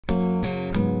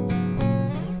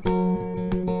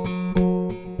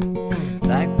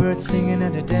Blackbird singing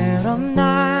at the dead of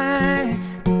night.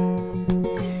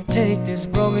 Take these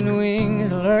broken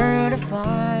wings, learn to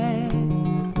fly.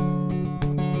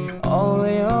 All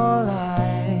your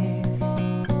life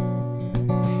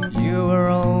you were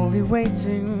only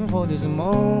waiting for this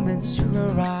moment to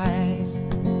arise.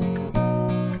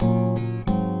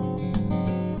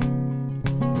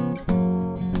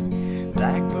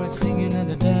 Blackbird singing at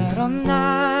the dead of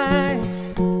night.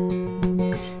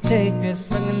 Take this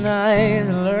sunken eyes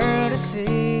and learn to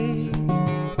see.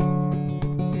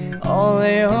 All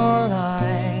your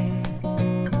life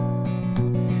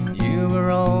you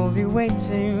were only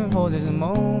waiting for this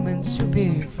moment to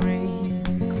be free.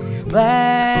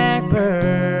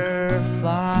 Blackbird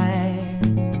fly,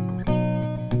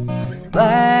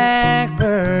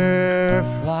 blackbird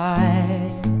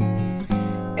fly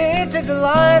into the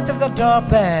light of the dark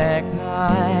back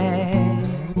night.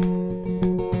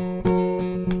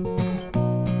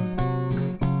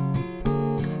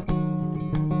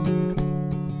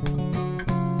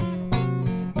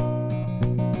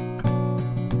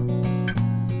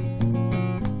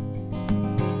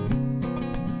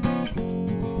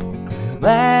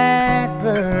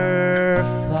 Blackbird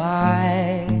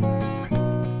fly,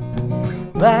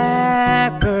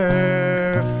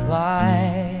 blackbird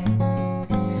fly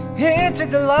into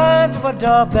the light of a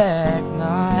dark back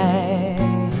night.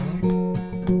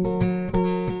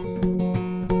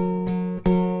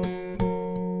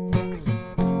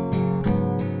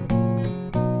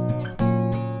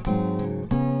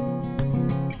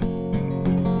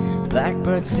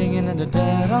 Blackbird singing at the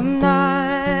dead of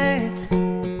night.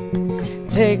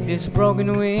 Take these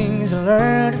broken wings and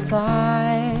learn to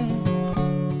fly.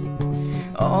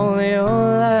 All your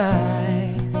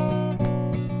life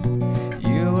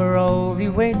you were only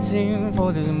waiting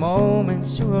for this moment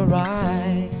to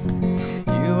arise.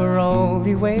 You were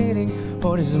only waiting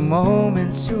for this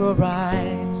moment to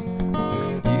arise.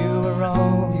 You were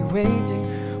only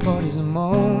waiting for this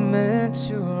moment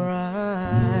to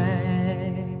arise.